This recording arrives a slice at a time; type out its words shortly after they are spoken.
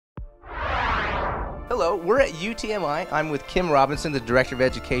Hello, we're at UTMI. I'm with Kim Robinson, the Director of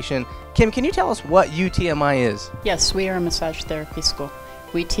Education. Kim, can you tell us what UTMI is? Yes, we are a massage therapy school.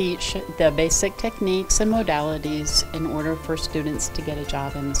 We teach the basic techniques and modalities in order for students to get a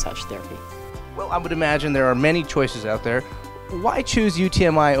job in massage therapy. Well, I would imagine there are many choices out there. Why choose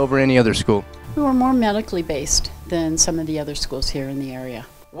UTMI over any other school? We are more medically based than some of the other schools here in the area.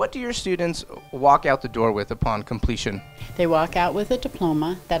 What do your students walk out the door with upon completion? They walk out with a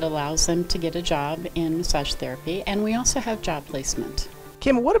diploma that allows them to get a job in massage therapy, and we also have job placement.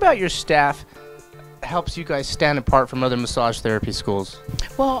 Kim, what about your staff helps you guys stand apart from other massage therapy schools?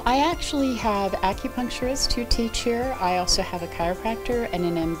 Well, I actually have acupuncturists who teach here. I also have a chiropractor and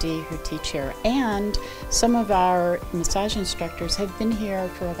an MD who teach here. And some of our massage instructors have been here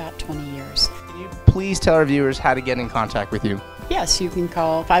for about 20 years. Can you please tell our viewers how to get in contact with you? Yes, you can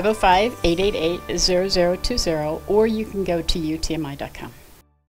call 505-888-0020 or you can go to utmi.com.